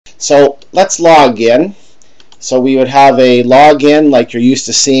So let's log in. So we would have a login like you're used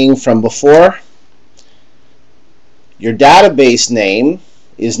to seeing from before. Your database name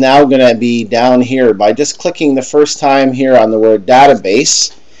is now going to be down here. By just clicking the first time here on the word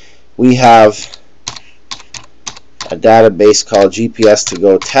database, we have a database called GPS to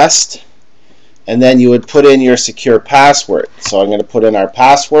go test, and then you would put in your secure password. So I'm going to put in our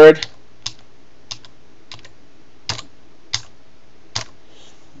password.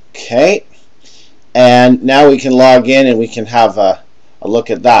 Okay, and now we can log in and we can have a look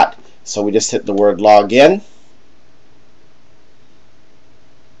at that. So we just hit the word log in.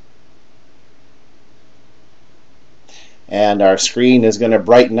 And our screen is going to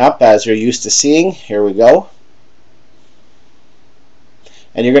brighten up as you're used to seeing. Here we go.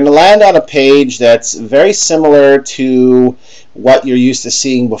 And you're going to land on a page that's very similar to what you're used to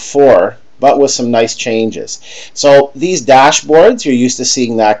seeing before, but with some nice changes. So these dashboards, you're used to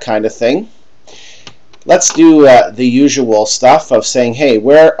seeing that kind of thing. Let's do the usual stuff of saying, hey,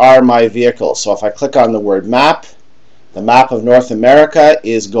 where are my vehicles? So if I click on the word map, the map of North America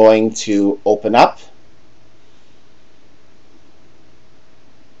is going to open up.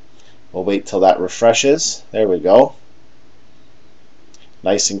 We'll wait till that refreshes. There we go.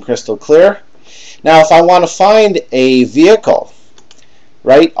 Nice and crystal clear. Now if I want to find a vehicle,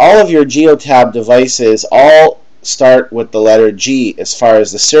 right, all of your Geotab devices all start with the letter G as far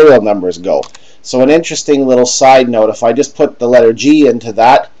as the serial numbers go. So an interesting little side note, if I just put the letter G into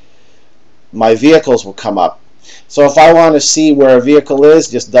that, my vehicles will come up. So if I want to see where a vehicle is,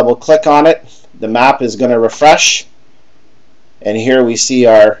 just double click on it. The map is going to refresh. And here we see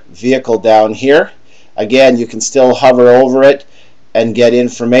our vehicle down here. Again, you can still hover over it and get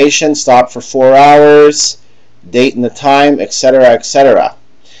information, stop for 4 hours, date and the time, etc., etc.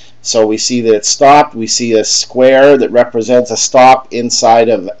 So we see that it's stopped. We see a square that represents a stop inside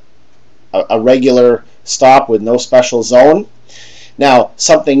of a regular stop with no special zone. Now,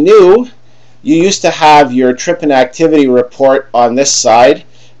 something new, you used to have your trip and activity report on this side.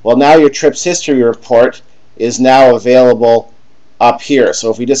 Well, now your trips history report is now available up here.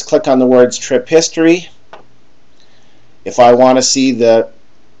 So if we just click on the words trip history, if I want to see the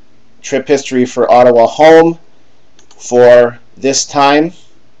trip history for Ottawa home for this time,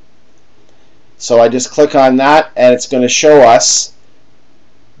 so I just click on that and it's going to show us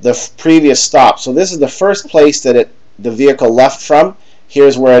the previous stop. So this is the first place that the vehicle left from.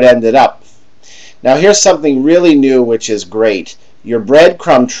 Here's where it ended up. Now here's something really new, which is great. Your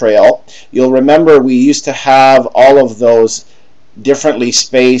breadcrumb trail, you'll remember we used to have all of those differently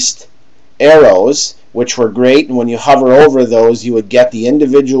spaced arrows, which were great, and when you hover over those you would get the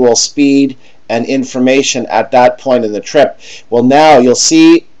individual speed and information at that point in the trip. Well, now you'll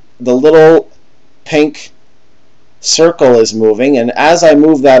see the little pink circle is moving, and as I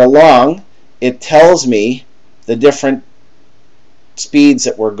move that along, it tells me the different speeds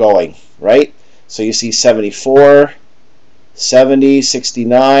that we're going, right? So you see 74, 70,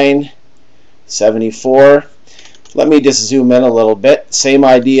 69, 74. Let me just zoom in a little bit. Same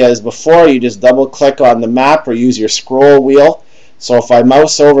idea as before. You just double click on the map or use your scroll wheel. So if I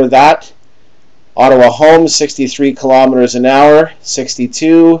mouse over that, Ottawa home, 63 kilometers an hour,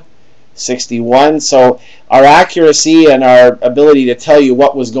 62, 61. So our accuracy and our ability to tell you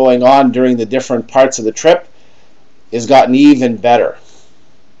what was going on during the different parts of the trip has gotten even better.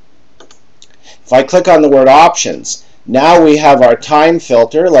 If I click on the word options, now we have our time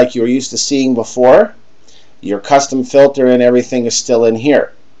filter like you were used to seeing before. Your custom filter and everything is still in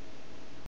here.